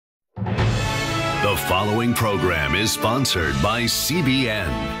The following program is sponsored by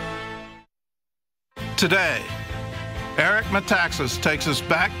CBN. Today, Eric Metaxas takes us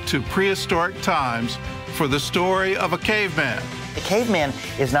back to prehistoric times for the story of a caveman. The caveman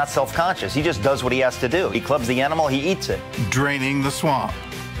is not self-conscious. He just does what he has to do. He clubs the animal, he eats it. Draining the swamp.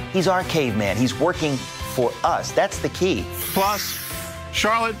 He's our caveman. He's working for us. That's the key. Plus,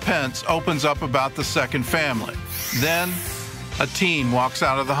 Charlotte Pence opens up about the second family. Then, a teen walks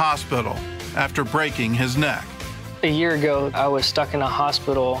out of the hospital after breaking his neck. A year ago, I was stuck in a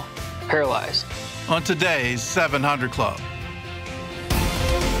hospital, paralyzed. On today's 700 Club.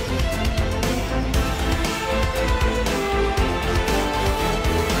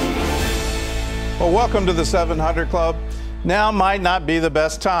 Well, welcome to the 700 Club. Now might not be the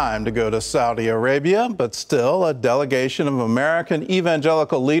best time to go to Saudi Arabia, but still a delegation of American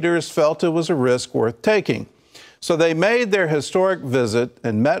evangelical leaders felt it was a risk worth taking. So they made their historic visit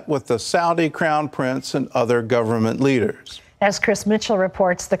and met with the Saudi Crown Prince and other government leaders. As Chris Mitchell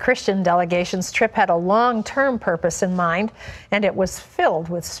reports, the Christian delegation's trip had a long-term purpose in mind, and it was filled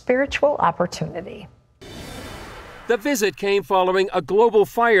with spiritual opportunity. The visit came following a global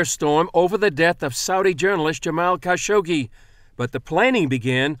firestorm over the death of Saudi journalist Jamal Khashoggi. But the planning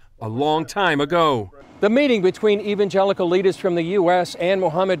began a long time ago. The meeting between evangelical leaders from the U.S. and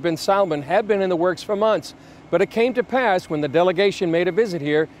Mohammed bin Salman had been in the works for months, but it came to pass when the delegation made a visit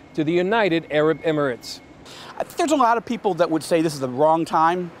here to the United Arab Emirates. I think there's a lot of people that would say this is the wrong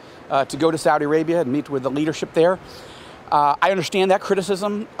time to go to Saudi Arabia and meet with the leadership there. I understand that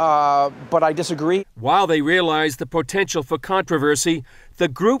criticism, but I disagree. While they realized the potential for controversy, the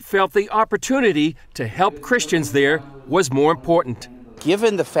group felt the opportunity to help Christians there was more important.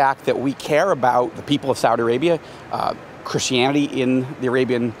 Given the fact that we care about the people of Saudi Arabia, Christianity in the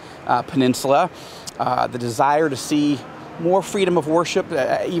Arabian Peninsula, the desire to see more freedom of worship,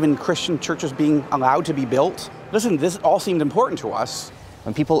 even Christian churches being allowed to be built. Listen, this all seemed important to us.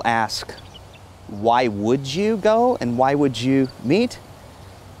 When people ask, why would you go and why would you meet?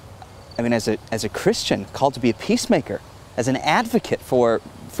 I mean, as a Christian called to be a peacemaker, as an advocate for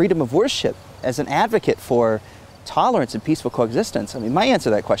freedom of worship, as an advocate for tolerance and peaceful coexistence, I mean, my answer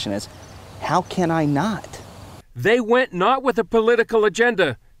to that question is, how can I not? They went not with a political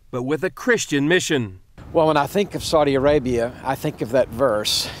agenda, but with a Christian mission. Well, when I think of Saudi Arabia, I think of that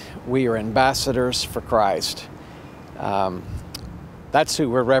verse, we are ambassadors for Christ. That's who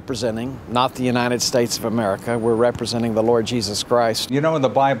we're representing, not the United States of America. We're representing the Lord Jesus Christ. You know, in the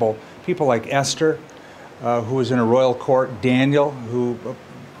Bible, people like Esther, who was in a royal court, Daniel, who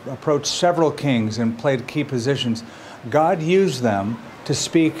approached several kings and played key positions, God used them to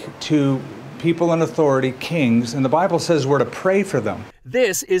speak to people in authority, kings, and the Bible says we're to pray for them.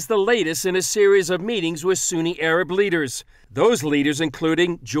 This is the latest in a series of meetings with Sunni Arab leaders. Those leaders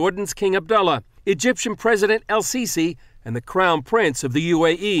including Jordan's King Abdullah, Egyptian President El-Sisi, and the Crown Prince of the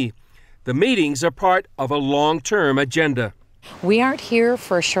UAE. The meetings are part of a long-term agenda. We aren't here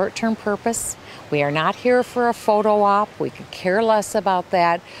for a short-term purpose. We are not here for a photo op. We could care less about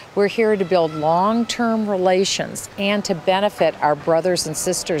that. We're here to build long-term relations and to benefit our brothers and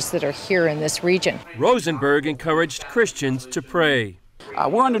sisters that are here in this region. Rosenberg encouraged Christians to pray.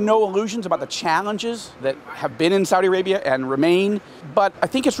 We're under no illusions about the challenges that have been in Saudi Arabia and remain, but I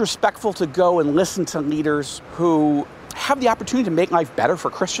think it's respectful to go and listen to leaders who have the opportunity to make life better for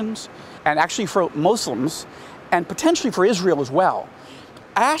Christians and actually for Muslims and potentially for Israel as well.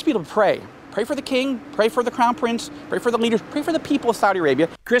 I ask people to pray. Pray for the king, pray for the crown prince, pray for the leaders, pray for the people of Saudi Arabia.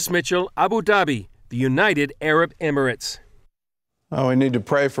 Chris Mitchell, Abu Dhabi, the United Arab Emirates. Oh, we need to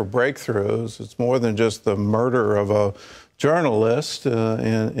pray for breakthroughs. It's more than just the murder of a journalist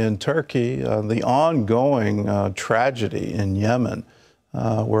in Turkey, the ongoing tragedy in Yemen,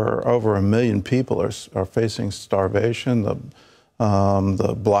 where over 1 million people are facing starvation,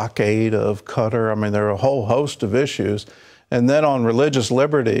 the blockade of Qatar. I mean, there are a whole host of issues. And then on religious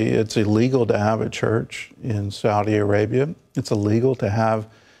liberty, it's illegal to have a church in Saudi Arabia. It's illegal to have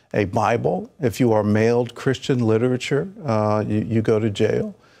a Bible. If you are mailed Christian literature, you go to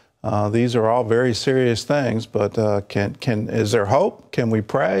jail. These are all very serious things, but is there hope? Can we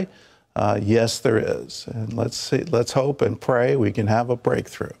pray? Yes, there is. And let's hope and pray we can have a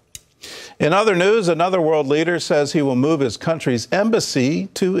breakthrough. In other news, another world leader says he will move his country's embassy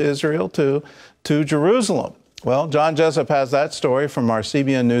to Israel, to Jerusalem. Well, John Jessup has that story from our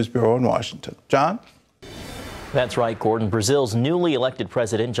CBN News Bureau in Washington. John? That's right, Gordon. Brazil's newly elected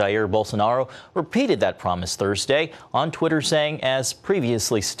president, Jair Bolsonaro, repeated that promise Thursday on Twitter, saying, as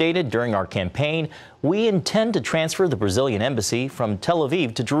previously stated during our campaign, we intend to transfer the Brazilian embassy from Tel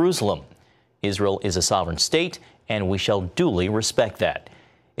Aviv to Jerusalem. Israel is a sovereign state, and we shall duly respect that.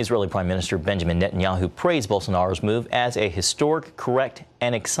 Israeli Prime Minister Benjamin Netanyahu praised Bolsonaro's move as a historic, correct,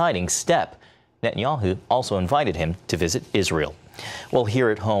 and exciting step. Netanyahu also invited him to visit Israel. Well, here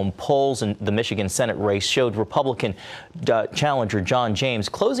at home, polls in the Michigan Senate race showed Republican challenger John James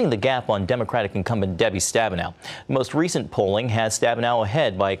closing the gap on Democratic incumbent Debbie Stabenow. The most recent polling has Stabenow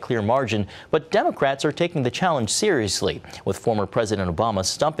ahead by a clear margin, but Democrats are taking the challenge seriously, with former President Obama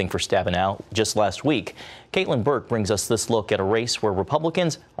stumping for Stabenow just last week. Caitlin Burke brings us this look at a race where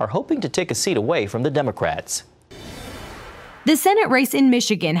Republicans are hoping to take a seat away from the Democrats. The Senate race in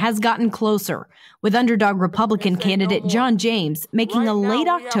Michigan has gotten closer, with underdog Republican candidate John James making a late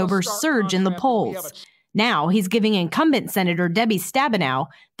October surge in the polls. Now he's giving incumbent Senator Debbie Stabenow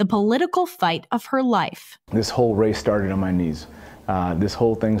the political fight of her life. This whole race started on my knees. This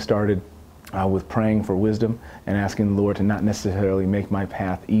whole thing started with praying for wisdom and asking the Lord to not necessarily make my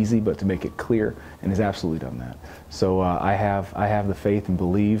path easy, but to make it clear, and has absolutely done that. So I have the faith and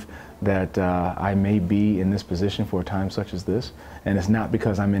believe that I may be in this position for a time such as this, and it's not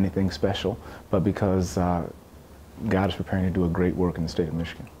because I'm anything special, but because God is preparing to do a great work in the state of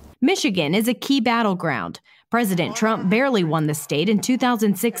Michigan. Michigan is a key battleground. President Trump barely won the state in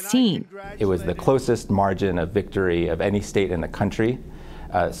 2016. It was the closest margin of victory of any state in the country.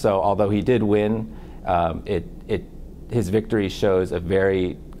 So although he did win, his victory shows a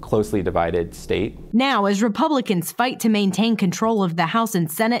very closely divided state. Now, as Republicans fight to maintain control of the House and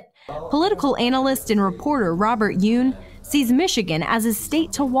Senate, political analyst and reporter Robert Yoon sees Michigan as a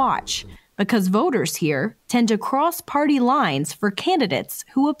state to watch because voters here tend to cross party lines for candidates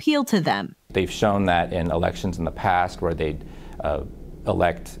who appeal to them. They've shown that in elections in the past where they'd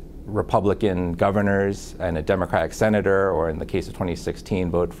elect Republican governors and a Democratic senator, or in the case of 2016,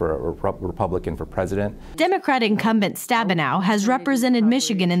 vote for a Republican for president. Democrat incumbent Stabenow has represented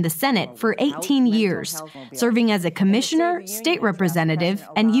Michigan in the Senate for 18 years, serving as a commissioner, state representative,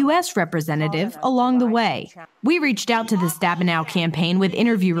 and U.S. representative along the way. We reached out to the Stabenow campaign with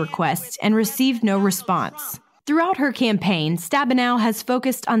interview requests and received no response. Throughout her campaign, Stabenow has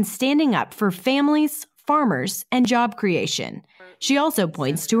focused on standing up for families, farmers, and job creation. She also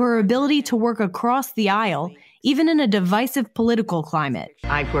points to her ability to work across the aisle, even in a divisive political climate.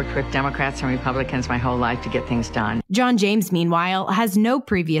 I've worked with Democrats and Republicans my whole life to get things done. John James, meanwhile, has no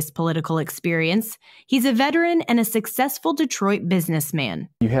previous political experience. He's a veteran and a successful Detroit businessman.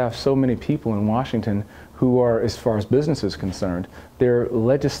 You have so many people in Washington who are, as far as business is concerned, they're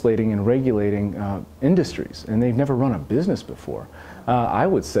legislating and regulating industries, and they've never run a business before. I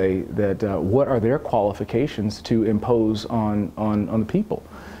would say that what are their qualifications to impose on the people?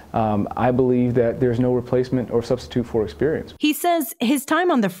 I believe that there's no replacement or substitute for experience. He says his time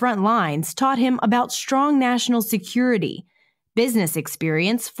on the front lines taught him about strong national security. Business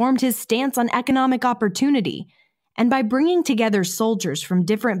experience formed his stance on economic opportunity. And by bringing together soldiers from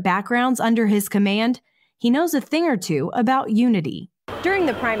different backgrounds under his command, he knows a thing or two about unity. During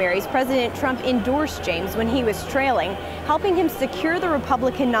the primaries, President Trump endorsed James when he was trailing, helping him secure the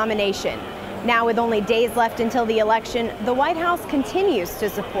Republican nomination. Now, with only days left until the election, the White House continues to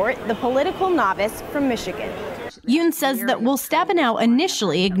support the political novice from Michigan. Yoon says that while Stabenow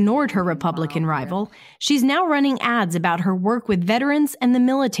initially ignored her Republican rival, she's now running ads about her work with veterans and the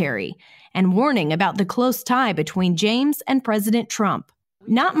military, and warning about the close tie between James and President Trump.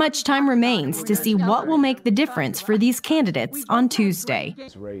 Not much time remains to see what will make the difference for these candidates on Tuesday.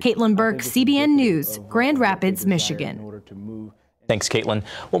 Caitlin Burke, CBN News, Grand Rapids, Michigan. Thanks, Caitlin.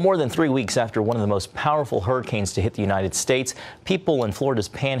 Well, more than 3 weeks after one of the most powerful hurricanes to hit the United States, people in Florida's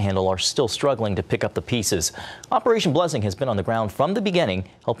Panhandle are still struggling to pick up the pieces. Operation Blessing has been on the ground from the beginning,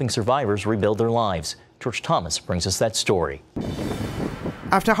 helping survivors rebuild their lives. George Thomas brings us that story.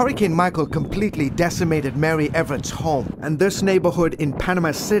 After Hurricane Michael completely decimated Mary Everett's home and this neighborhood in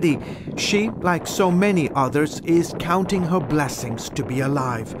Panama City, she, like so many others, is counting her blessings to be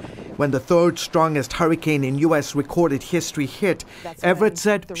alive. When the third strongest hurricane in U.S. recorded history hit, Everett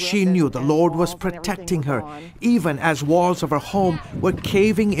said she knew the Lord was protecting her, even as walls of her home were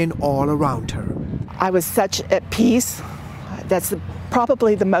caving in all around her. I was such at peace. That's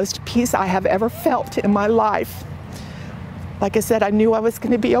probably the most peace I have ever felt in my life. Like I said, I knew I was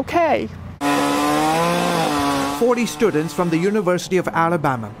going to be okay. 40 students from the University of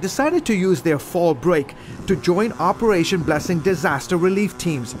Alabama decided to use their fall break to join Operation Blessing disaster relief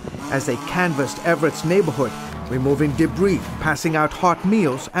teams as they canvassed Everett's neighborhood, removing debris, passing out hot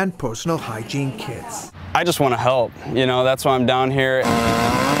meals, and personal hygiene kits. I just want to help. You know, that's why I'm down here.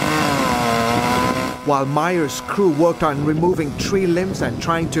 While Meyer's crew worked on removing tree limbs and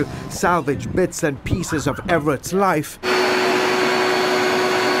trying to salvage bits and pieces of Everett's life,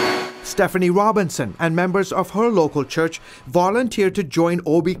 Stephanie Robinson and members of her local church volunteered to join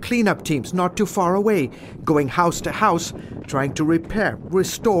Obi cleanup teams not too far away, going house to house, trying to repair,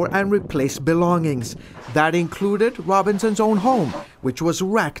 restore, and replace belongings. That included Robinson's own home, which was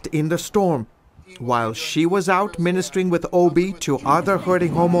wrecked in the storm. While she was out ministering with Obi to other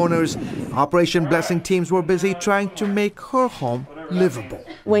hurting homeowners, Operation Blessing teams were busy trying to make her home livable.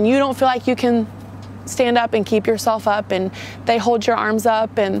 When you don't feel like you can stand up and keep yourself up, and they hold your arms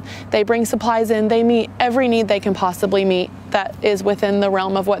up and they bring supplies in, they meet every need they can possibly meet that is within the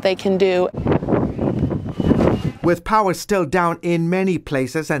realm of what they can do. With power still down in many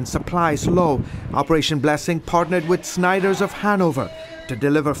places and supplies low, Operation Blessing partnered with Snyder's of Hanover to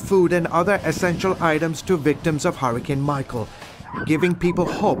deliver food and other essential items to victims of Hurricane Michael, giving people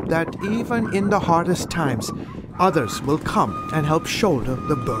hope that even in the hardest times, others will come and help shoulder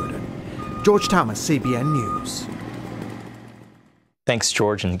the burden. George Thomas, CBN News. Thanks,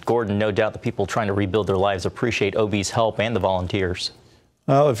 George. And Gordon, no doubt the people trying to rebuild their lives appreciate Obi's help and the volunteers.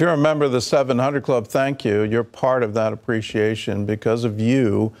 Well, if you're a member of the 700 Club, thank you. You're part of that appreciation. Because of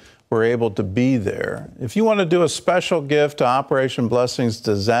you, we're able to be there. If you want to do a special gift to Operation Blessing's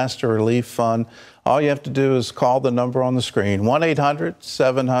Disaster Relief Fund, all you have to do is call the number on the screen,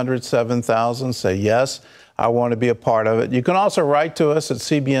 1-800-700-7000. Say, yes, I want to be a part of it. You can also write to us at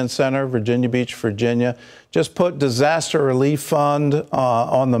CBN Center, Virginia Beach, Virginia. Just put Disaster Relief Fund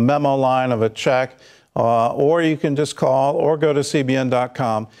on the memo line of a check, or you can just call or go to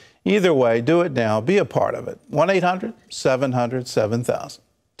cbn.com. Either way, do it now. Be a part of it. 1-800-700-7000.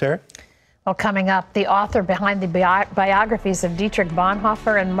 Terry? Well, coming up, the author behind the biographies of Dietrich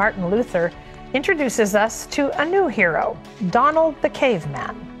Bonhoeffer and Martin Luther introduces us to a new hero, Donald the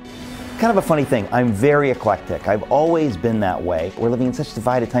Caveman. Kind of a funny thing, I'm very eclectic. I've always been that way. We're living in such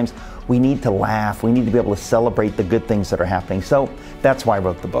divided times. We need to laugh. We need to be able to celebrate the good things that are happening. So that's why I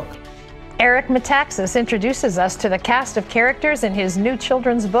wrote the book. Eric Metaxas introduces us to the cast of characters in his new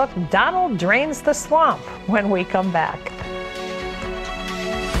children's book, Donald Drains the Swamp, when we come back.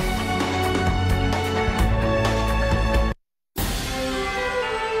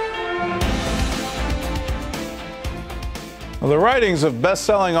 Well, the writings of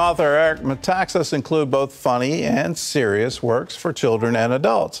best-selling author Eric Metaxas include both funny and serious works for children and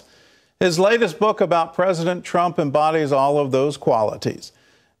adults. His latest book about President Trump embodies all of those qualities.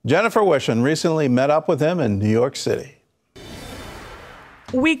 Jennifer Wishon recently met up with him in New York City.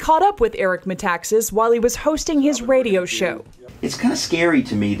 We caught up with Eric Metaxas while he was hosting his radio show. It's kind of scary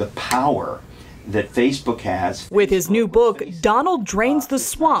to me, the power that Facebook has. With his new book, Donald Drains the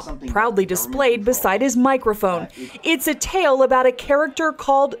Swamp, proudly displayed beside his microphone. It's a tale about a character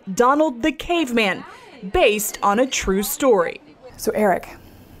called Donald the Caveman, based on a true story. So Eric.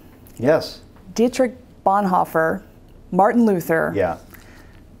 Yes. Dietrich Bonhoeffer, Martin Luther. Yeah.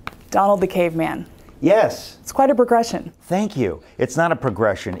 Donald the Caveman. Yes. It's quite a progression. Thank you. It's not a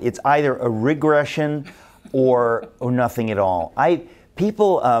progression. It's either a regression or nothing at all.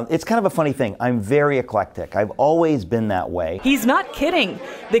 It's kind of a funny thing. I'm very eclectic. I've always been that way. He's not kidding.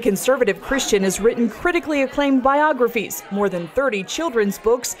 The conservative Christian has written critically acclaimed biographies, more than 30 children's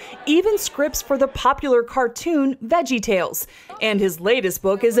books, even scripts for the popular cartoon VeggieTales. And his latest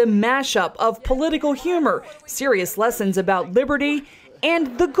book is a mashup of political humor, serious lessons about liberty,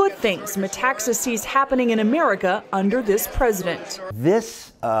 and the good things Metaxas sees happening in America under this president.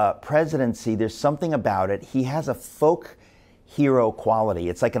 This presidency, there's something about it. He has a folk hero quality.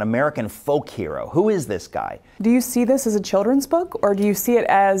 It's like an American folk hero. Who is this guy? Do you see this as a children's book, or do you see it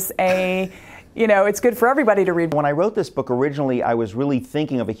as a, it's good for everybody to read? When I wrote this book originally, I was really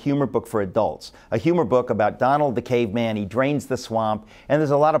thinking of a humor book for adults. A humor book about Donald the Caveman. He drains the swamp. And there's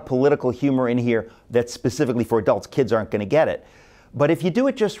a lot of political humor in here that's specifically for adults. Kids aren't going to get it. But if you do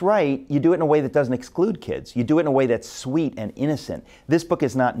it just right, you do it in a way that doesn't exclude kids. You do it in a way that's sweet and innocent. This book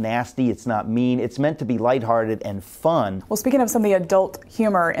is not nasty, it's not mean, it's meant to be lighthearted and fun. Well, speaking of some of the adult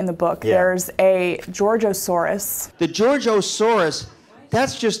humor in the book, there's a Georgosaurus. The Georgosaurus,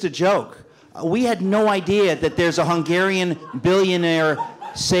 that's just a joke. We had no idea that there's a Hungarian billionaire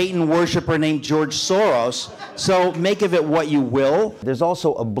Satan worshiper named George Soros. So make of it what you will. There's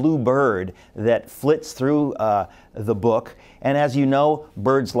also a blue bird that flits through the book. And as you know,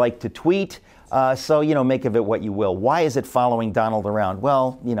 birds like to tweet. So, make of it what you will. Why is it following Donald around?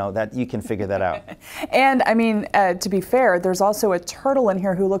 Well, that you can figure that out. And to be fair, there's also a turtle in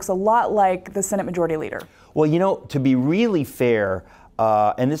here who looks a lot like the Senate Majority Leader. Well, to be really fair,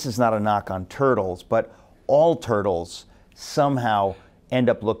 and this is not a knock on turtles, but all turtles somehow end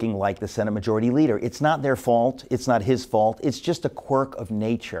up looking like the Senate Majority Leader. It's not their fault. It's not his fault. It's just a quirk of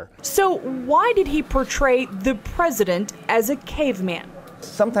nature. So why did he portray the president as a caveman?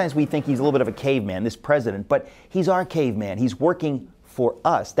 Sometimes we think he's a little bit of a caveman, this president, but he's our caveman. He's working for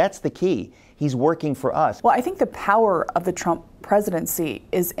us. That's the key. He's working for us. Well, I think the power of the Trump presidency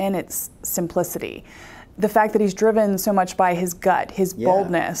is in its simplicity. The fact that he's driven so much by his gut, his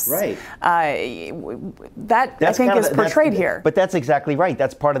boldness, right. That I think is portrayed here. But that's exactly right.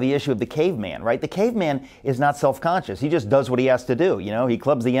 That's part of the issue of the caveman, right? The caveman is not self-conscious. He just does what he has to do. You know, he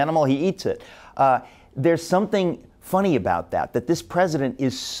clubs the animal, he eats it. There's something funny about that this president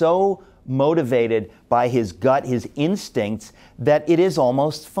is so motivated by his gut, his instincts, that it is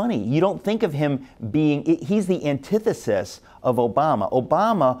almost funny. You don't think of him being, he's the antithesis of Obama.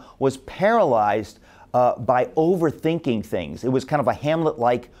 Obama was paralyzed by overthinking things. It was kind of a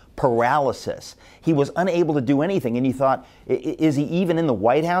Hamlet-like paralysis. He was unable to do anything, and you thought, is he even in the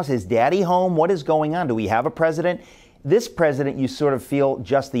White House? Is Daddy home? What is going on? Do we have a president? This president, you sort of feel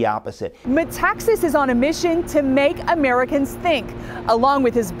just the opposite. Metaxas is on a mission to make Americans think. Along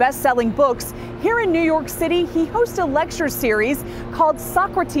with his best-selling books, here in New York City, he hosts a lecture series called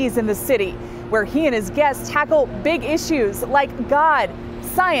Socrates in the City, where he and his guests tackle big issues like God,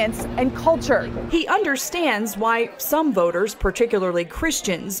 science, and culture. He understands why some voters, particularly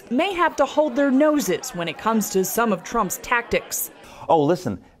Christians, may have to hold their noses when it comes to some of Trump's tactics. Oh,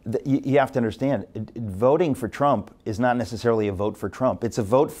 listen. You have to understand, voting for Trump is not necessarily a vote for Trump. It's a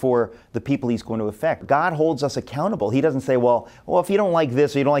vote for the people he's going to affect. God holds us accountable. He doesn't say, well, if you don't like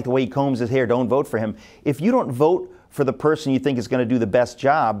this or you don't like the way he combs his hair, don't vote for him. If you don't vote for the person you think is going to do the best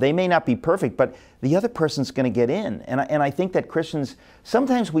job, they may not be perfect, but the other person's going to get in. And I think that Christians,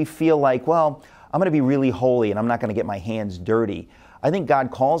 sometimes we feel like, well, I'm going to be really holy and I'm not going to get my hands dirty. I think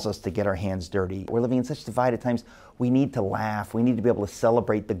God calls us to get our hands dirty. We're living in such divided times. We need to laugh. We need to be able to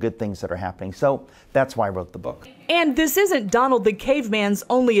celebrate the good things that are happening. So that's why I wrote the book. And this isn't Donald the Caveman's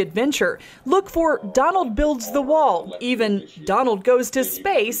only adventure. Look for Donald Builds the Wall, even Donald Goes to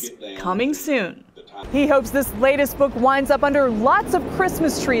Space, coming soon. He hopes this latest book winds up under lots of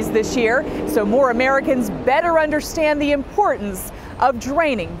Christmas trees this year, so more Americans better understand the importance of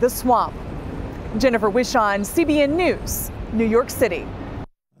draining the swamp. Jennifer Wishon, CBN News, New York City.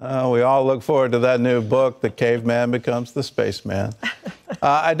 We all look forward to that new book, The Caveman Becomes the Spaceman.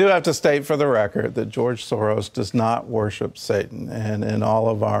 I do have to state for the record that George Soros does not worship Satan. And in all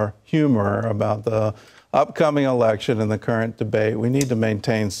of our humor about the upcoming election and the current debate, we need to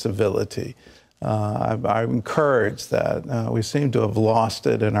maintain civility. I encourage that. We seem to have lost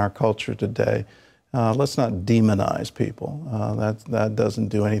it in our culture today. Let's not demonize people. That doesn't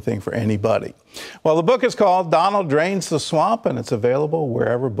do anything for anybody. Well, the book is called Donald Drains the Swamp, and it's available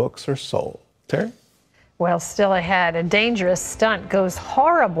wherever books are sold. Terry? Well, still ahead, a dangerous stunt goes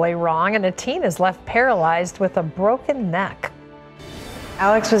horribly wrong, and a teen is left paralyzed with a broken neck.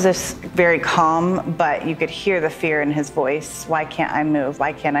 Alex was just very calm, but you could hear the fear in his voice. Why can't I move?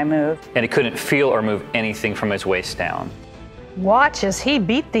 Why can't I move? And he couldn't feel or move anything from his waist down. Watch as he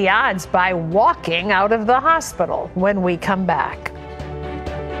beat the odds by walking out of the hospital when we come back.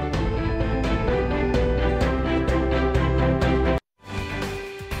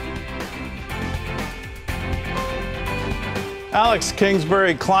 Alex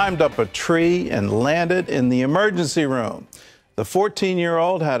Kingsbury climbed up a tree and landed in the emergency room. The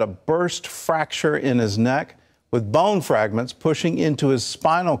 14-year-old had a burst fracture in his neck with bone fragments pushing into his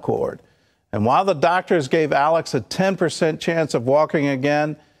spinal cord. And while the doctors gave Alex a 10% chance of walking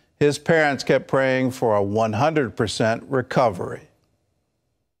again, his parents kept praying for a 100% recovery.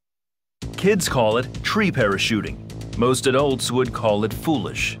 Kids call it tree parachuting. Most adults would call it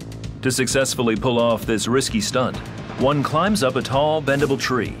foolish. To successfully pull off this risky stunt, one climbs up a tall, bendable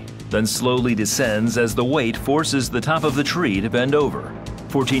tree, then slowly descends as the weight forces the top of the tree to bend over.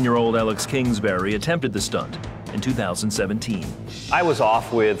 14-year-old Alex Kingsbury attempted the stunt in 2017. I was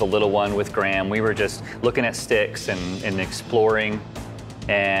off with the little one, with Graham. We were just looking at sticks and exploring.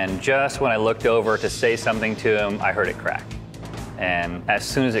 And just when I looked over to say something to him, I heard it crack. And as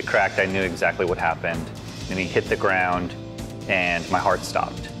soon as it cracked, I knew exactly what happened. And he hit the ground and my heart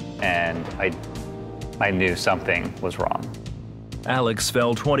stopped. And I knew something was wrong. Alex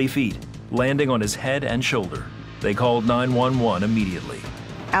fell 20 feet, landing on his head and shoulder. They called 911 immediately.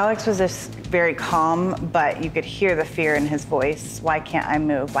 Alex was just very calm, but you could hear the fear in his voice. Why can't I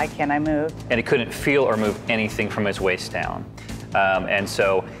move? Why can't I move? And he couldn't feel or move anything from his waist down. And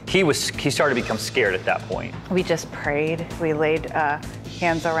so he started to become scared at that point. We just prayed. We laid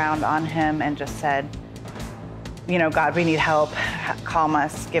hands around on him and just said, you know, God, we need help. Calm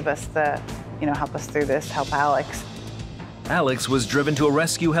us, give us the, help us through this, help Alex. Alex was driven to a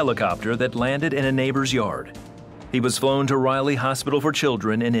rescue helicopter that landed in a neighbor's yard. He was flown to Riley Hospital for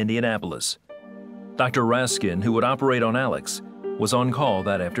Children in Indianapolis. Dr. Raskin, who would operate on Alex, was on call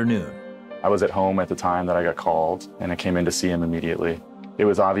that afternoon. I was at home at the time that I got called, and I came in to see him immediately. It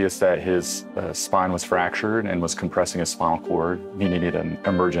was obvious that his spine was fractured and was compressing his spinal cord. He needed an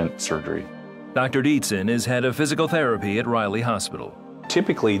emergent surgery. Dr. Dietzen is head of physical therapy at Riley Hospital.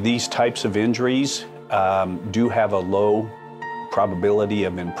 Typically, these types of injuries do have a low probability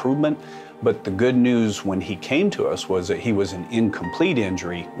of improvement, but the good news when he came to us was that he was an incomplete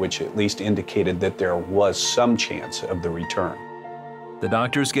injury, which at least indicated that there was some chance of the return. The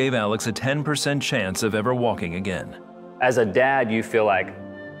doctors gave Alex a 10% chance of ever walking again. As a dad, you feel like,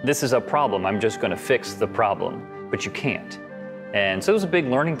 this is a problem, I'm just gonna fix the problem, but you can't. And so it was a big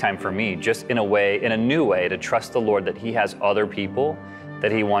learning time for me, just in a new way, to trust the Lord that He has other people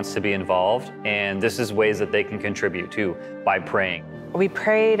that He wants to be involved, and this is ways that they can contribute too, by praying. We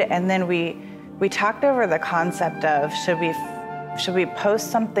prayed, and then we talked over the concept of should we post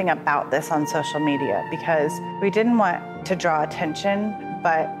something about this on social media, because we didn't want to draw attention,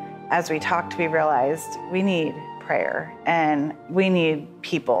 but as we talked, we realized we need prayer and we need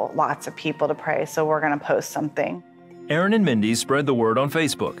people, lots of people to pray, so we're gonna post something. Aaron and Mindy spread the word on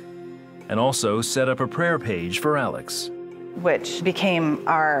Facebook and also set up a prayer page for Alex, which became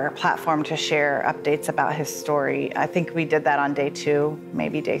our platform to share updates about his story. I think we did that on day 2,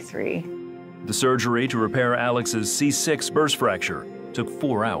 maybe day 3. The surgery to repair Alex's C6 burst fracture took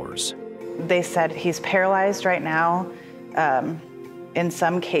 4 hours. They said he's paralyzed right now. In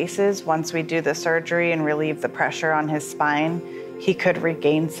some cases, once we do the surgery and relieve the pressure on his spine, he could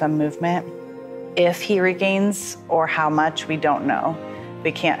regain some movement. If he regains or how much, we don't know.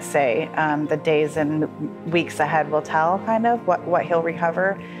 We can't say. The days and weeks ahead will tell kind of what he'll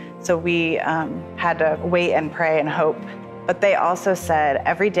recover. So we had to wait and pray and hope. But they also said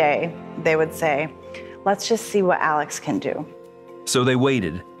every day they would say, let's just see what Alex can do. So they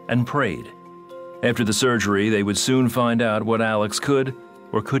waited and prayed. After the surgery, they would soon find out what Alex could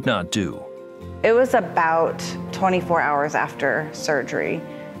or could not do. It was about 24 hours after surgery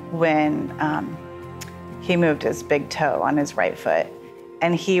when he moved his big toe on his right foot.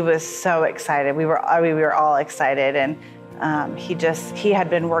 And he was so excited. We were all excited, and he had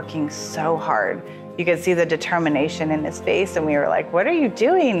been working so hard. You could see the determination in his face, and we were like, what are you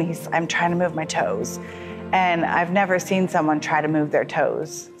doing? I'm trying to move my toes. And I've never seen someone try to move their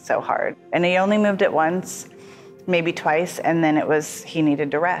toes so hard. And he only moved it once, maybe twice, and then he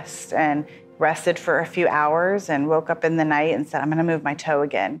needed to rest, and rested for a few hours and woke up in the night and said, I'm gonna move my toe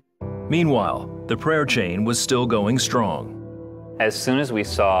again. Meanwhile, the prayer chain was still going strong. As soon as we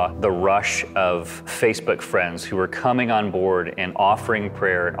saw the rush of Facebook friends who were coming on board and offering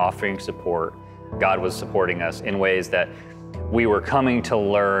prayer and offering support, God was supporting us in ways that we were coming to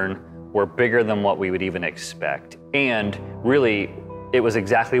learn were bigger than what we would even expect. And really, it was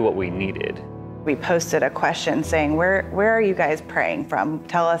exactly what we needed. We posted a question saying, where are you guys praying from?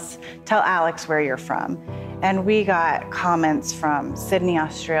 Tell Alex where you're from. And we got comments from Sydney,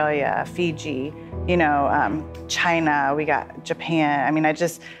 Australia, Fiji, China, we got Japan. I mean,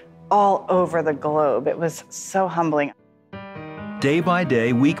 all over the globe. It was so humbling. Day by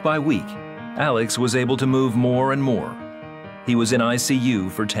day, week by week, Alex was able to move more and more. He was in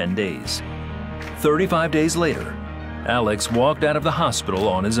ICU for 10 days. 35 days later, Alex walked out of the hospital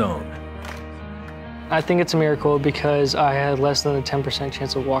on his own. I think it's a miracle because I had less than a 10%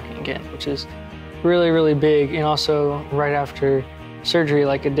 chance of walking again, which is really, really big. And also right after surgery,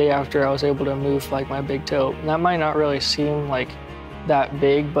 like a day after, I was able to move like my big toe. And that might not really seem like that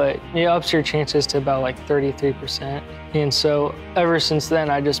big, but it ups your chances to about like 33%. And so ever since then,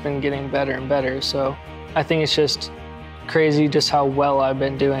 I've just been getting better and better. So I think it's just crazy just how well I've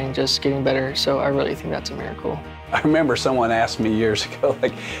been doing, just getting better. So I really think that's a miracle. I remember someone asked me years ago,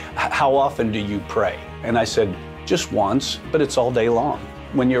 like, how often do you pray? And I said, just once, but it's all day long.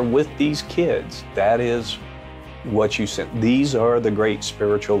 When you're with these kids, that is what you said. These are the great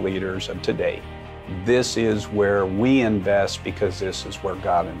spiritual leaders of today. This is where we invest because this is where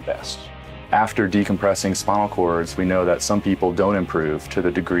God invests. After decompressing spinal cords, we know that some people don't improve to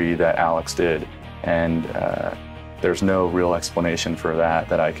the degree that Alex did. And there's no real explanation for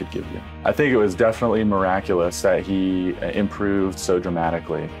that I could give you. I think it was definitely miraculous that he improved so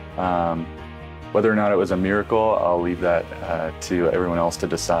dramatically. Whether or not it was a miracle, I'll leave that to everyone else to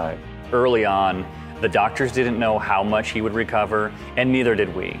decide. Early on, the doctors didn't know how much he would recover, and neither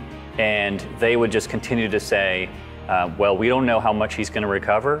did we. And they would just continue to say, well, we don't know how much he's going to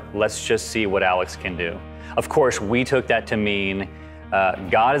recover. Let's just see what Alex can do. Of course, we took that to mean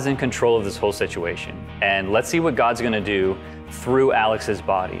God is in control of this whole situation. And let's see what God's going to do through Alex's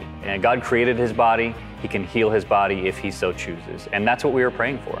body. And God created his body. He can heal his body if he so chooses. And that's what we were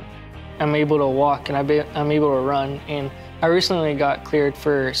praying for. I'm able to walk and I'm able to run. And I recently got cleared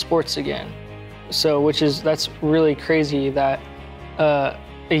for sports again. So, that's really crazy that a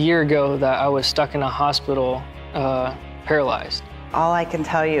year ago that I was stuck in a hospital, paralyzed. All I can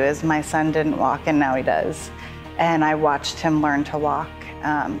tell you is my son didn't walk and now he does. And I watched him learn to walk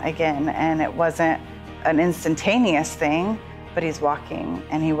again, and it wasn't an instantaneous thing, but he's walking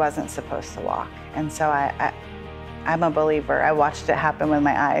and he wasn't supposed to walk. And so I'm a believer. I watched it happen with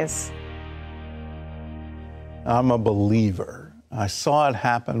my eyes. I'm a believer. I saw it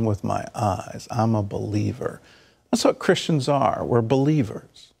happen with my eyes. I'm a believer. That's what Christians are. We're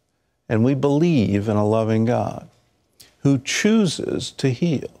believers. And we believe in a loving God who chooses to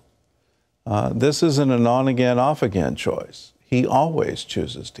heal. This isn't an on-again, off-again choice. He always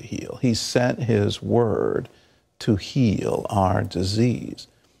chooses to heal. He sent His Word to heal our disease.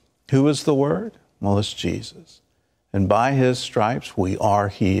 Who is the Word? Well, it's Jesus. And by His stripes, we are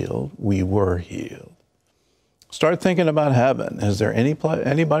healed. We were healed. Start thinking about heaven. Is there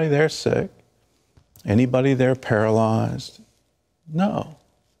anybody there sick? Anybody there paralyzed? No.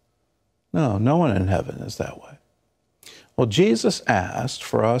 No one in heaven is that way. Well, Jesus asked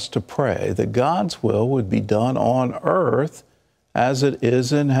for us to pray that God's will would be done on earth as it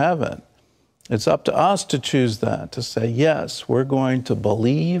is in heaven. It's up to us to choose that, to say, yes, we're going to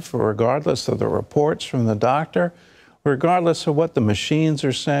believe regardless of the reports from the doctor, regardless of what the machines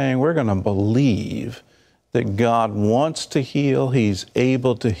are saying, we're going to believe that God wants to heal, He's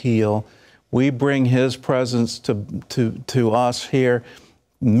able to heal. We bring His presence to us here.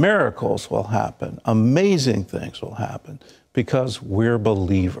 Miracles will happen. Amazing things will happen because we're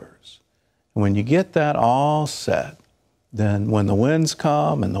believers. And when you get that all set, then when the winds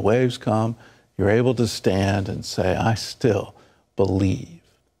come and the waves come, you're able to stand and say, I still believe.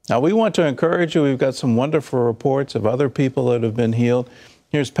 Now, we want to encourage you. We've got some wonderful reports of other people that have been healed.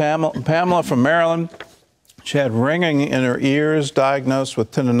 Here's Pamela from Maryland. She had ringing in her ears, diagnosed with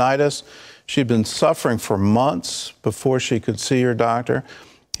tinnitus. She'd been suffering for months before she could see her doctor.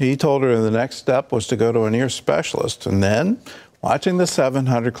 He told her the next step was to go to an ear specialist. And then, watching the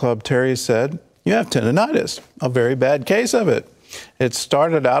 700 Club, Terry said, you have tinnitus, a very bad case of it. It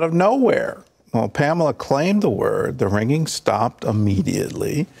started out of nowhere. Well, Pamela claimed the word, the ringing stopped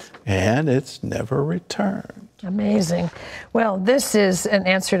immediately, and it's never returned. Amazing. Well, this is an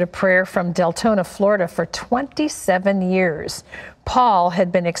answer to prayer from Deltona, Florida. For 27 years, Paul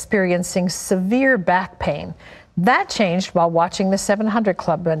had been experiencing severe back pain. That changed while watching the 700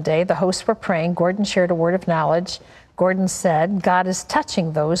 Club one day. The hosts were praying. Gordon shared a word of knowledge. Gordon said, God is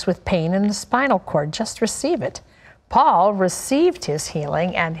touching those with pain in the spinal cord. Just receive it. Paul received his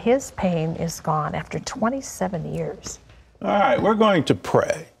healing, and his pain is gone after 27 years. All right, we're going to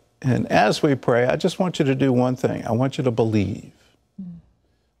pray. And as we pray, I just want you to do one thing. I want you to believe.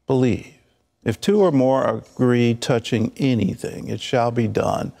 Believe. If two or more agree touching anything, it shall be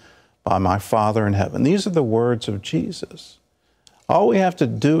done by my Father in heaven. These are the words of Jesus. All we have to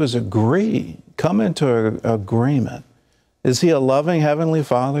do is agree, come into an agreement. Is He a loving Heavenly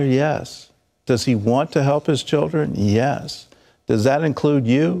Father? Yes. Does He want to help His children? Yes. Does that include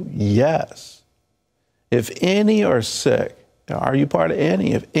you? Yes. If any are sick, are you part of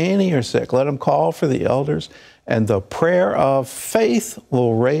any? If any are sick, let them call for the elders, and the prayer of faith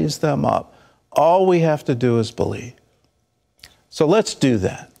will raise them up. All we have to do is believe. So let's do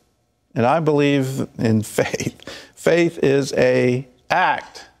that. And I believe in faith. Faith is an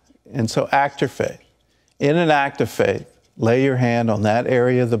act, and so act your faith. In an act of faith, lay your hand on that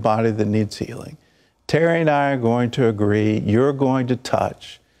area of the body that needs healing. Terry and I are going to agree, you're going to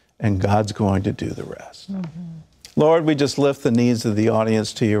touch, and God's going to do the rest. Lord, we just lift the needs of the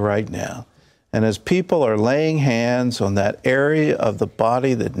audience to you right now. And as people are laying hands on that area of the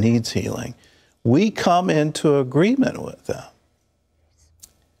body that needs healing, we come into agreement with them.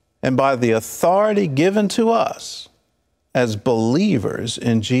 And by the authority given to us as believers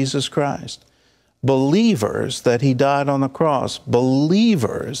in Jesus Christ, believers that He died on the cross,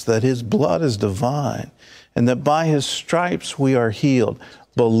 believers that His blood is divine, and that by His stripes we are healed,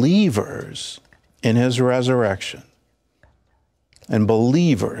 believers in His resurrection, and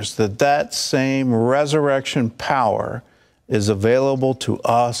believers that that same resurrection power is available to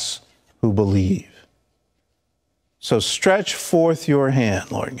us who believe. So stretch forth your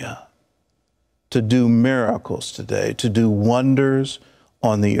hand, Lord God, to do miracles today, to do wonders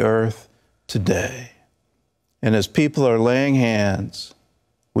on the earth today. And as people are laying hands,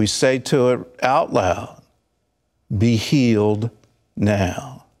 we say to it out loud, be healed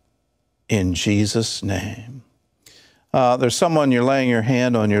now. In Jesus' name. There's someone, you're laying your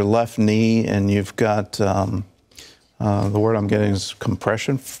hand on your left knee and you've got, the word I'm getting is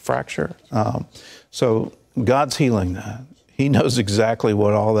compression fracture. So God's healing that. He knows exactly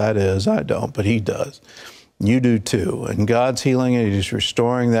what all that is. I don't, but he does. You do too. And God's healing it. He's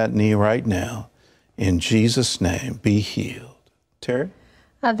restoring that knee right now. In Jesus' name, be healed. Terry?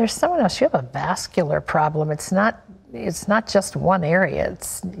 There's someone else. You have a vascular problem. It's not just one area.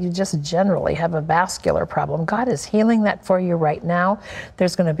 You just generally have a vascular problem. God is healing that for you right now.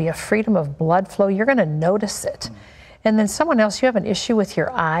 There's going to be a freedom of blood flow. You're going to notice it. And then someone else, you have an issue with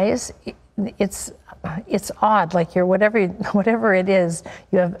your eyes. It's odd, like whatever it is,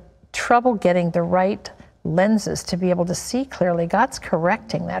 you have trouble getting the right lenses to be able to see clearly. God's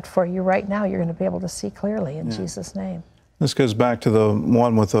correcting that for you right now. You're going to be able to see clearly in Jesus' name. This goes back to the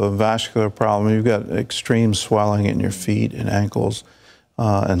one with a vascular problem. You've got extreme swelling in your feet and ankles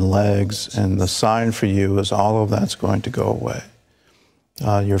and legs, and the sign for you is all of that's going to go away.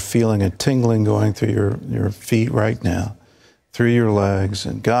 You're feeling a tingling going through your feet right now, through your legs,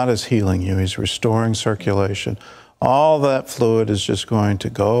 and God is healing you. He's restoring circulation. All that fluid is just going to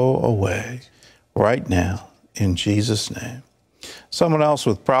go away right now in Jesus' name. Someone else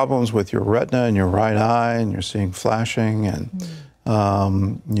with problems with your retina and your right eye, and you're seeing flashing, and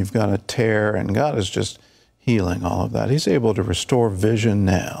you've got a tear, and God is just healing all of that. He's able to restore vision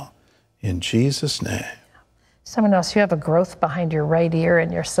now in Jesus' name. Someone else, you have a growth behind your right ear,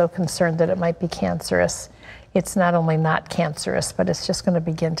 and you're so concerned that it might be cancerous. It's not only not cancerous, but it's just going to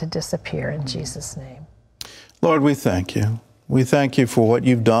begin to disappear in Jesus' name. Lord, we thank you. We thank you for what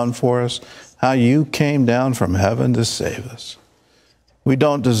you've done for us, how you came down from heaven to save us. We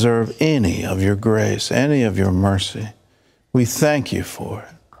don't deserve any of your grace, any of your mercy. We thank you for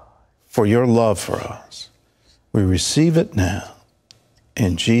it, for your love for us. We receive it now.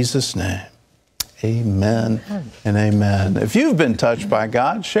 In Jesus' name, amen and amen. If you've been touched by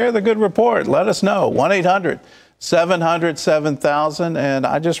God, share the good report. Let us know. 1-800-700-7000. And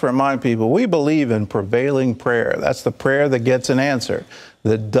I just remind people, we believe in prevailing prayer. That's the prayer that gets an answer,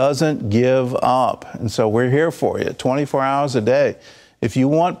 that doesn't give up. And so we're here for you 24 hours a day. If you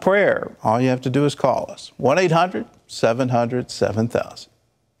want prayer, all you have to do is call us. 1-800-700-7000.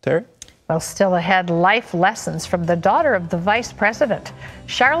 Terry? Well, still ahead, life lessons from the daughter of the vice president.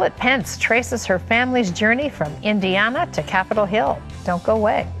 Charlotte Pence traces her family's journey from Indiana to Capitol Hill. Don't go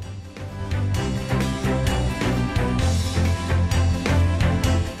away.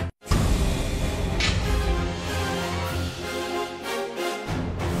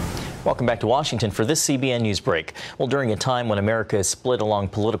 Welcome back to Washington for this CBN News break. Well, during a time when America is split along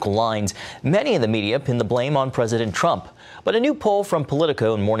political lines, many in the media pin the blame on President Trump. But a new poll from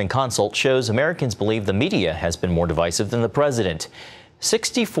Politico and Morning Consult shows Americans believe the media has been more divisive than the president.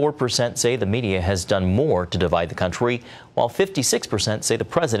 64% say the media has done more to divide the country, while 56% say the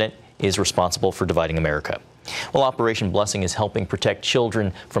president is responsible for dividing America. Well, Operation Blessing is helping protect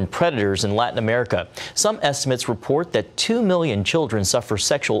children from predators in Latin America. Some estimates report that 2 million children suffer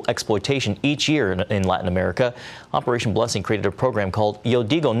sexual exploitation each year in Latin America. Operation Blessing created a program called Yo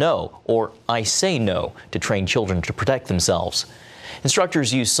Digo No, or I Say No, to train children to protect themselves.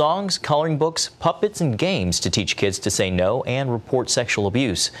 Instructors use songs, coloring books, puppets, and games to teach kids to say no and report sexual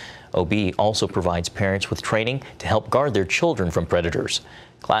abuse. OB also provides parents with training to help guard their children from predators.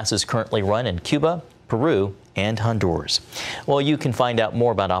 Classes currently run in Cuba, Peru, and Honduras. Well, you can find out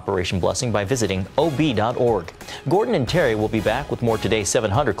more about Operation Blessing by visiting ob.org. Gordon and Terry will be back with more today's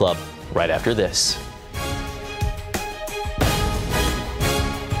 700 Club right after this.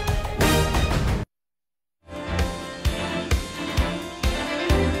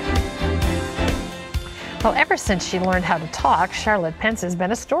 Well, ever since she learned how to talk, Charlotte Pence has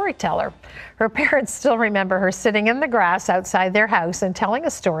been a storyteller. Her parents still remember her sitting in the grass outside their house and telling a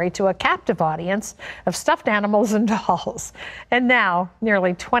story to a captive audience of stuffed animals and dolls. And now,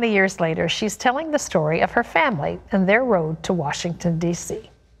 nearly 20 years later, she's telling the story of her family and their road to Washington, D.C.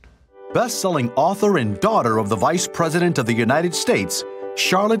 Best-selling author and daughter of the Vice President of the United States,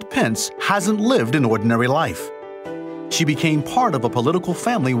 Charlotte Pence hasn't lived an ordinary life. She became part of a political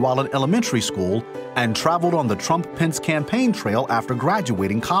family while in elementary school and traveled on the Trump-Pence campaign trail after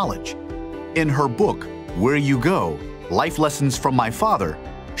graduating college. In her book, Where You Go, Life Lessons from My Father,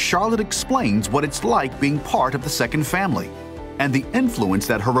 Charlotte explains what it's like being part of the second family and the influence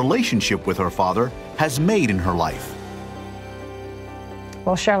that her relationship with her father has made in her life.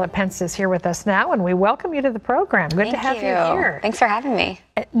 Well, Charlotte Pence is here with us now, and we welcome you to the program. Good to have you here. Thanks for having me.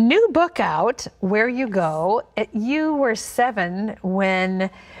 New book out, Where You Go. You were 7 when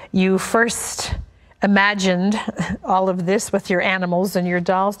you first imagined all of this with your animals and your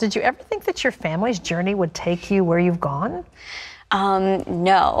dolls. Did you ever think that your family's journey would take you where you've gone?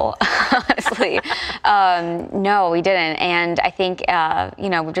 No. honestly. No, we didn't. And I think,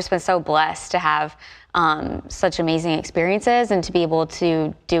 we've just been so blessed to have such amazing experiences, and to be able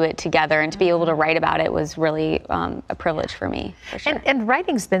to do it together and to be able to write about it was really a privilege for me, for sure. And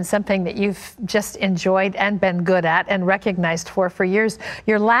writing's been something that you've just enjoyed and been good at and recognized for years.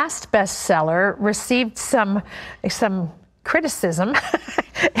 Your last bestseller received some criticism,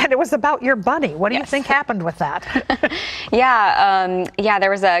 and it was about your bunny. What do you think happened with that? Yeah,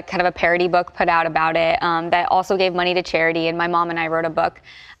 there was a kind of a parody book put out about it that also gave money to charity, and my mom and I wrote a book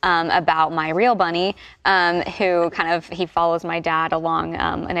about my real bunny, who he follows my dad along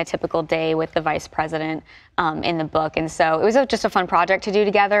in a typical day with the vice president in the book. And so it was just a fun project to do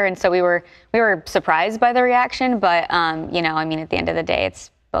together. And so we were surprised by the reaction, but at the end of the day,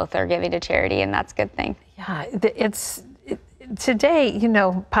 it's both are giving to charity, and that's a good thing. Yeah, today,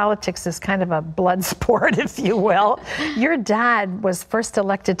 politics is kind of a blood sport, if you will. Your dad was first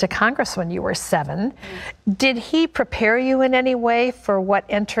elected to Congress when you were 7. Did he prepare you in any way for what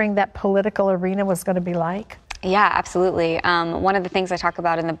entering that political arena was going to be like? Yeah, absolutely. One of the things I talk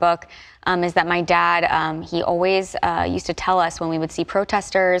about in the book is that my dad, he always used to tell us when we would see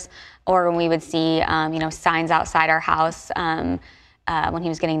protesters or when we would see, signs outside our house, when he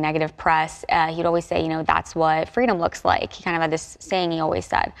was getting negative press, he'd always say, that's what freedom looks like. He kind of had this saying he always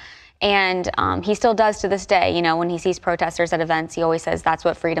said. And he still does to this day. When he sees protesters at events, he always says, that's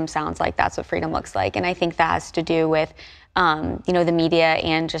what freedom sounds like. That's what freedom looks like. And I think that has to do with, the media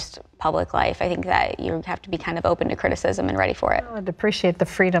and just public life. I think that you have to be kind of open to criticism and ready for it. I'd appreciate the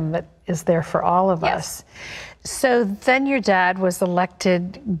freedom that is there for all of us. So then your dad was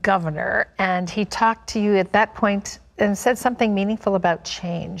elected governor, and he talked to you at that point and said something meaningful about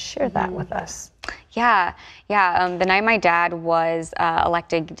change. Share that with us. Yeah. The night my dad was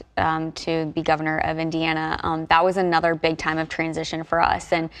elected to be governor of Indiana, that was another big time of transition for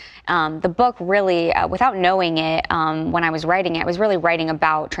us. And the book really, without knowing it, when I was writing it, I was really writing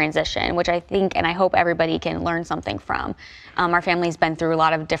about transition, which I think and I hope everybody can learn something from. Our family's been through a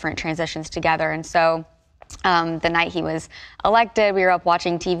lot of different transitions together. And so the night he was elected, we were up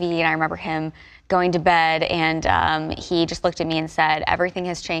watching TV, and I remember him going to bed, and he just looked at me and said, everything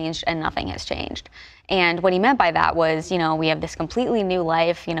has changed and nothing has changed. And what he meant by that was, we have this completely new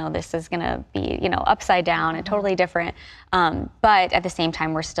life, this is gonna be, upside down and totally different. But at the same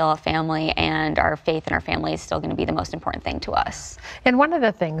time, we're still a family, and our faith in our family is still gonna be the most important thing to us. And one of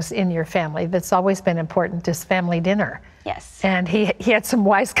the things in your family that's always been important is family dinner. Yes. And he had some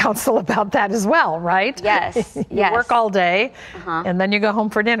wise counsel about that as well, right? Yes. You work all day, and then you go home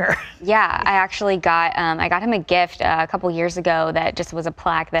for dinner. Yeah, I actually got him a gift a couple years ago that just was a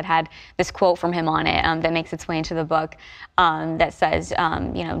plaque that had this quote from him on it that makes its way into the book that says,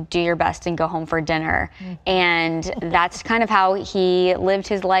 do your best and go home for dinner. And that's kind of how he lived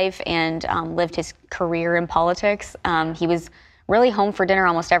his life and lived his career in politics. He was really home for dinner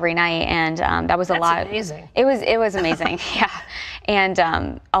almost every night, and that was a lot. That's amazing. It was amazing, yeah. And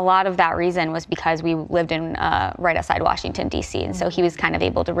a lot of that reason was because we lived in right outside Washington, D.C., and so he was kind of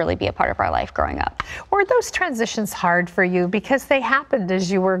able to really be a part of our life growing up. Were those transitions hard for you? Because they happened as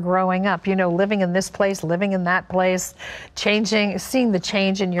you were growing up, living in this place, living in that place, changing, seeing the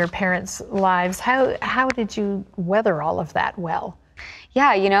change in your parents' lives. How did you weather all of that well?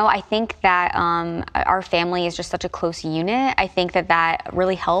 Yeah, I think that our family is just such a close unit. I think that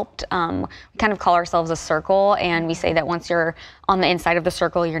really helped. We kind of call ourselves a circle, and we say that once you're on the inside of the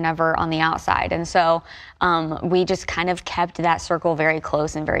circle, you're never on the outside. And so we just kind of kept that circle very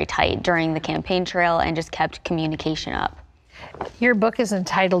close and very tight during the campaign trail and just kept communication up. Your book is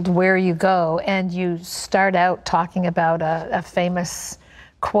entitled Where You Go, and you start out talking about a famous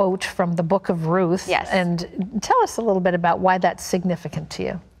quote from the book of Ruth. Yes. And tell us a little bit about why that's significant to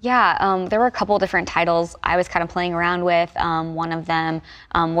you. Yeah, there were a couple different titles I was kind of playing around with. One of them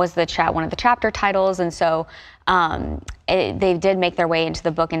was one of the chapter titles, and so they did make their way into the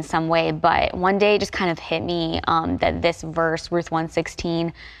book in some way. But one day it just kind of hit me that this verse, Ruth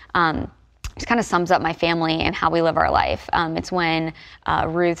 1:16, just kind of sums up my family and how we live our life. It's when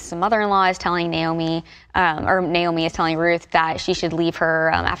Ruth's mother-in-law is telling Naomi, or Naomi is telling Ruth that she should leave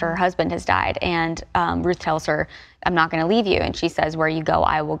her after her husband has died. And Ruth tells her, I'm not going to leave you. And she says, where you go,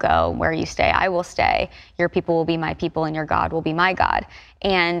 I will go. Where you stay, I will stay. Your people will be my people, and your God will be my God.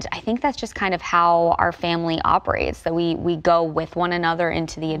 And I think that's just kind of how our family operates, that we go with one another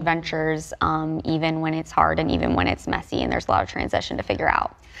into the adventures, even when it's hard and even when it's messy and there's a lot of transition to figure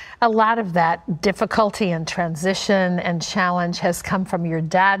out. A lot of that difficulty and transition and challenge has come from your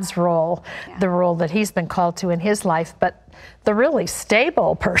dad's role, the role that he's been called to in his life. But the really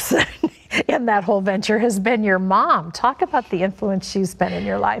stable person in that whole venture has been your mom. Talk about the influence she's been in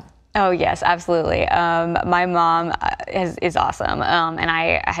your life. Oh, yes, absolutely. My mom is awesome, and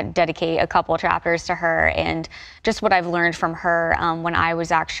I had dedicate a couple chapters to her, and just what I've learned from her when I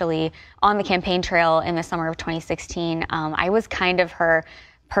was actually on the campaign trail in the summer of 2016. I was kind of her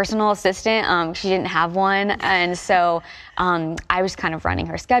personal assistant. She didn't have one, and so I was kind of running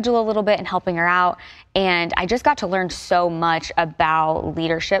her schedule a little bit and helping her out, and I just got to learn so much about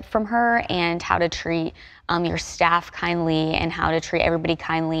leadership from her and how to treat your staff kindly and how to treat everybody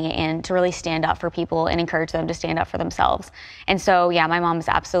kindly and to really stand up for people and encourage them to stand up for themselves. And so, yeah, my mom is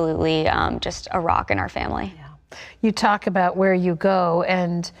absolutely just a rock in our family. Yeah. You talk about where you go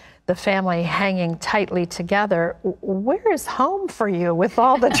and the family hanging tightly together. Where is home for you with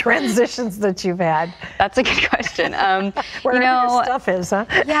all the transitions that you've had? That's a good question. Where your stuff is, huh?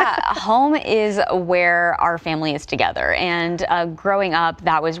 Yeah, home is where our family is together. And growing up,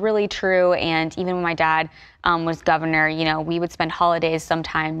 that was really true. And even when my dad was governor, you know, we would spend holidays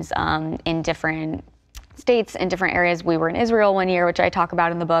sometimes in different states and different areas. We were in Israel one year, which I talk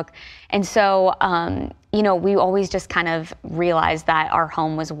about in the book. And so, you know, we always just kind of realized that our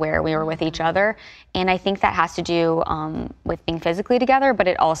home was where we were with each other. And I think that has to do with being physically together, but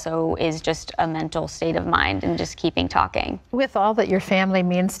it also is just a mental state of mind and just keeping talking. With all that your family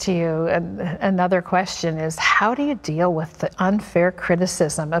means to you, another question is, how do you deal with the unfair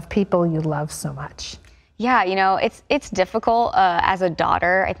criticism of people you love so much? Yeah, you know, it's difficult as a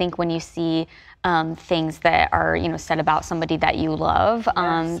daughter. I think when you see things that are, you know, said about somebody that you love,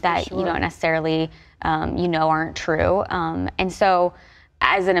 that you don't necessarily, you know, aren't true. And so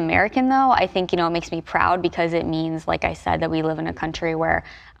as an American, though, I think, you know, it makes me proud because it means, like I said, that we live in a country where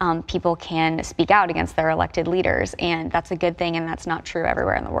people can speak out against their elected leaders. And that's a good thing, and that's not true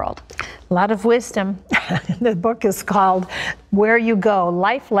everywhere in the world. A lot of wisdom. The book is called Where You Go,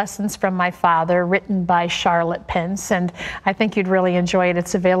 Life Lessons from My Father, written by Charlotte Pence. And I think you'd really enjoy it.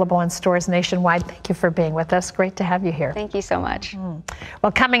 It's available in stores nationwide. Thank you for being with us. Great to have you here. Thank you so much.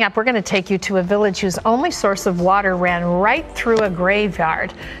 Well, coming up, we're going to take you to a village whose only source of water ran right through a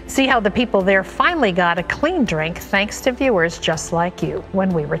graveyard. See how the people there finally got a clean drink thanks to viewers just like you when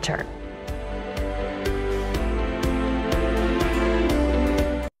we return.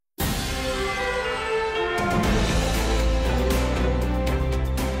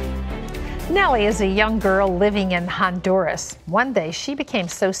 Nellie is a young girl living in Honduras. One day she became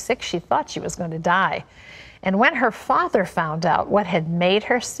so sick she thought she was going to die. And when her father found out what had made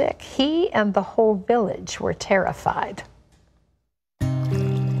her sick, he and the whole village were terrified.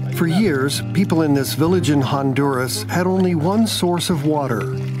 For years, people in this village in Honduras had only one source of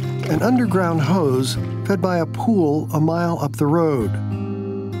water, an underground hose fed by a pool a mile up the road.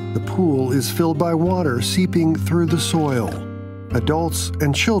 The pool is filled by water seeping through the soil. Adults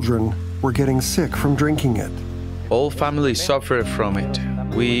and children were getting sick from drinking it. All families suffered from it.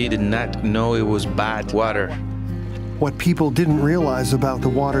 We did not know it was bad water. What people didn't realize about the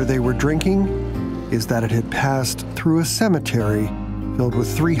water they were drinking is that it had passed through a cemetery filled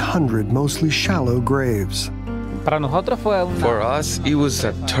with 300 mostly shallow graves. For us, it was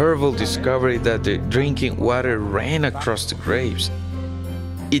a terrible discovery that the drinking water ran across the graves.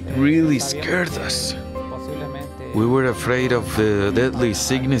 It really scared us. We were afraid of the deadly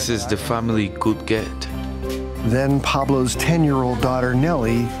sicknesses the family could get. Then Pablo's 10-year-old daughter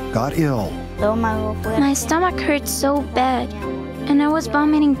Nellie got ill. My stomach hurt so bad, and I was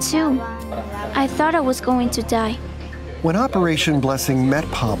vomiting too. I thought I was going to die. When Operation Blessing met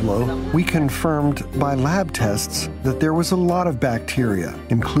Pablo, we confirmed by lab tests that there was a lot of bacteria,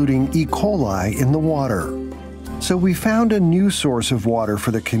 including E. coli, in the water. So we found a new source of water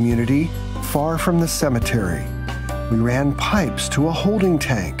for the community, far from the cemetery. We ran pipes to a holding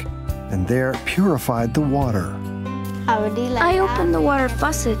tank, and there purified the water. I opened the water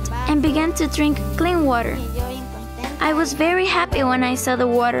faucet and began to drink clean water. I was very happy when I saw the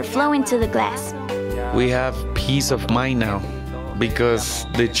water flow into the glass. We have peace of mind now because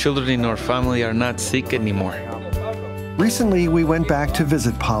the children in our family are not sick anymore. Recently, we went back to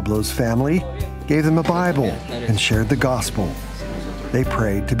visit Pablo's family, gave them a Bible, and shared the gospel. They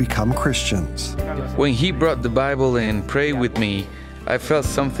prayed to become Christians. When he brought the Bible and prayed with me, I felt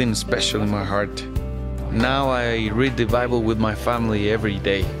something special in my heart. Now I read the Bible with my family every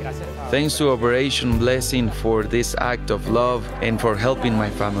day. Thanks to Operation Blessing for this act of love and for helping my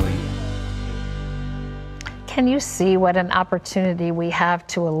family. Can you see what an opportunity we have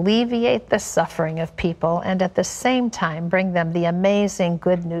to alleviate the suffering of people and at the same time bring them the amazing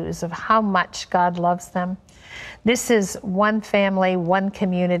good news of how much God loves them? This is one family, one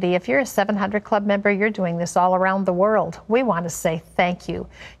community. If you're a 700 Club member, you're doing this all around the world. We want to say thank you.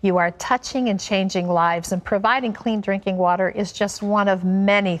 You are touching and changing lives, and providing clean drinking water is just one of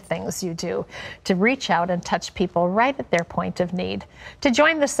many things you do to reach out and touch people right at their point of need. To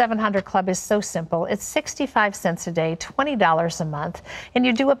join the 700 Club is so simple. It's 65 cents a day, $20 a month, and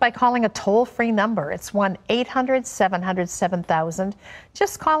you do it by calling a toll-free number. It's 1-800-700-7000.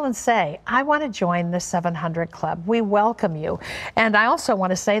 Just call and say, I want to join the 700 Club. We welcome you. And I also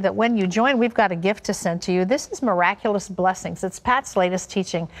want to say that when you join, we've got a gift to send to you. This is Miraculous Blessings. It's Pat's latest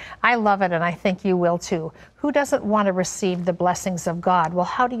teaching. I love it, and I think you will too. Who doesn't want to receive the blessings of God? Well,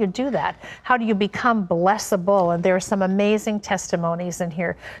 how do you do that? How do you become blessable? And there are some amazing testimonies in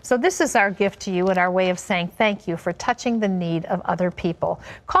here. So this is our gift to you and our way of saying thank you for touching the need of other people.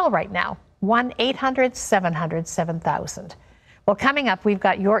 Call right now, 1-800-700-7000. Well, coming up, we've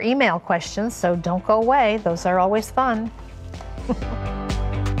got your email questions, so don't go away. Those are always fun.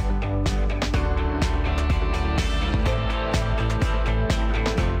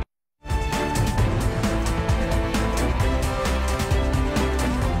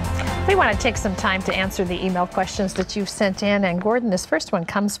 We want to take some time to answer the email questions that you've sent in. And Gordon, this first one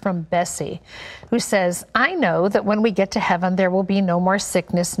comes from Bessie, who says, I know that when we get to heaven, there will be no more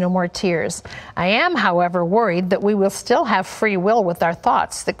sickness, no more tears. I am, however, worried that we will still have free will with our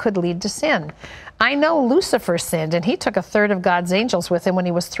thoughts that could lead to sin. I know Lucifer sinned, and he took a third of God's angels with him when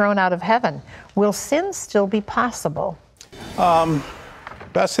he was thrown out of heaven. Will sin still be possible?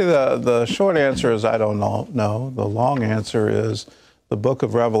 Bessie, the short answer is I don't know. The long answer is the book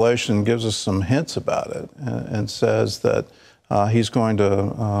of Revelation gives us some hints about it and says that he's going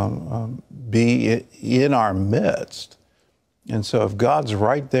to be in our midst. And so if God's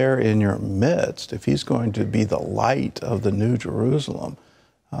right there in your midst, if he's going to be the light of the New Jerusalem,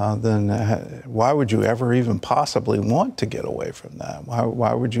 then why would you ever even possibly want to get away from that?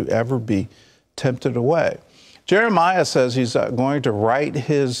 Why would you ever be tempted away? Jeremiah says he's going to write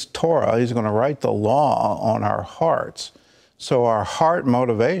his Torah, he's going to write the law on our hearts. So our heart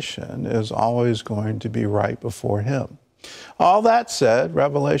motivation is always going to be right before him. All that said,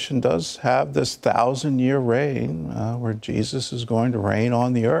 Revelation does have this 1,000-year reign where Jesus is going to reign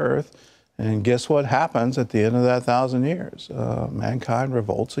on the earth. And guess what happens at the end of that 1,000 years? Mankind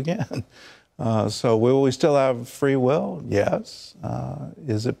revolts again. So will we still have free will? Yes.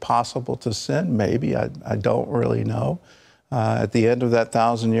 Is it possible to sin? Maybe. I don't really know. At the end of that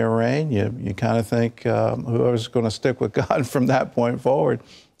 1,000-year reign, you kind of think whoever's going to stick with God from that point forward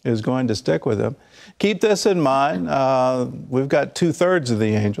is going to stick with him. Keep this in mind. We've got 2/3 of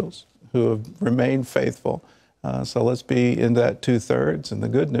the angels who have remained faithful. So let's be in that 2/3. And the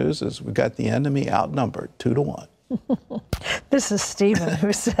good news is we've got the enemy outnumbered 2-1. This is Stephen,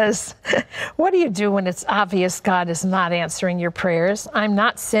 who says, what do you do when it's obvious God is not answering your prayers? I'm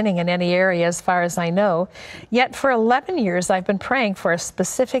not sinning in any area as far as I know, yet for 11 years I've been praying for a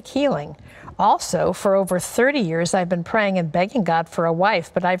specific healing. Also, for over 30 years I've been praying and begging God for a wife,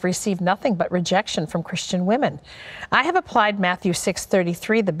 but I've received nothing but rejection from Christian women. I have applied Matthew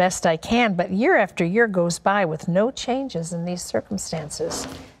 6:33 the best I can, but year after year goes by with no changes in these circumstances.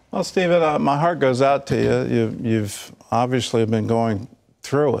 Well, Stephen, my heart goes out to you. You've obviously been going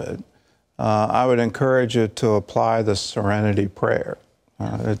through it. I would encourage you to apply the serenity prayer.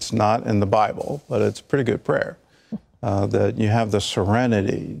 It's not in the Bible, but it's a pretty good prayer. That you have the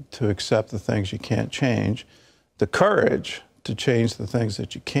serenity to accept the things you can't change, the courage to change the things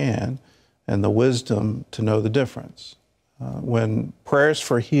that you can, and the wisdom to know the difference. When prayers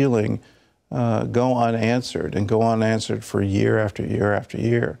for healing go unanswered and go unanswered for year after year after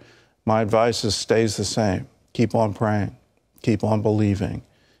year, my advice stays the same. Keep on praying, keep on believing,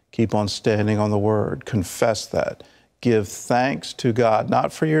 keep on standing on the word, confess that. Give thanks to God,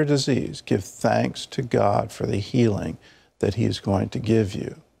 not for your disease, give thanks to God for the healing that he's going to give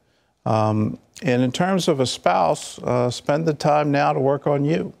you. And in terms of a spouse, spend the time now to work on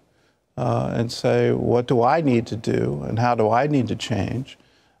you and say, what do I need to do and how do I need to change?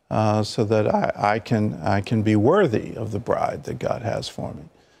 So that I can be worthy of the bride that God has for me.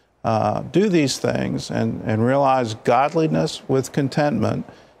 Do these things and realize godliness with contentment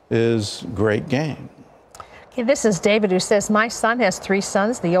is great gain. Okay, this is David, who says, my son has 3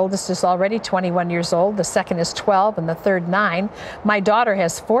 sons. The oldest is already 21 years old. The second is 12 and the third 9. My daughter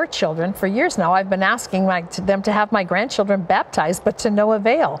has 4 children. For years now, I've been asking them to have my grandchildren baptized, but to no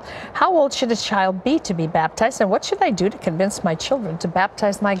avail. How old should a child be to be baptized? And what should I do to convince my children to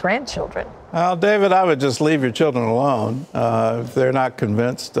baptize my grandchildren? Well, David, I would just leave your children alone. If they're not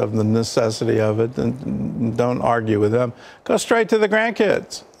convinced of the necessity of it, then don't argue with them. Go straight to the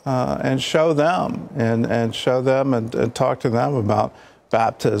grandkids. and show them and talk to them about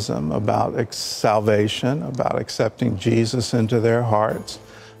baptism, about salvation, about accepting Jesus into their hearts.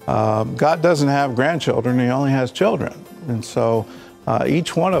 God doesn't have grandchildren, he only has children. And so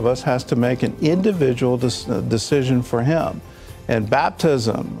each one of us has to make an individual decision for him. And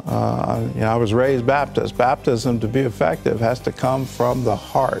baptism, I was raised Baptist. Baptism, to be effective, has to come from the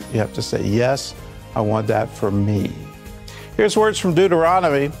heart. You have to say, yes, I want that for me. Here's words from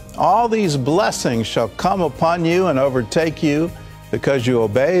Deuteronomy. All these blessings shall come upon you and overtake you because you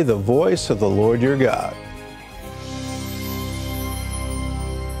obey the voice of the Lord your God.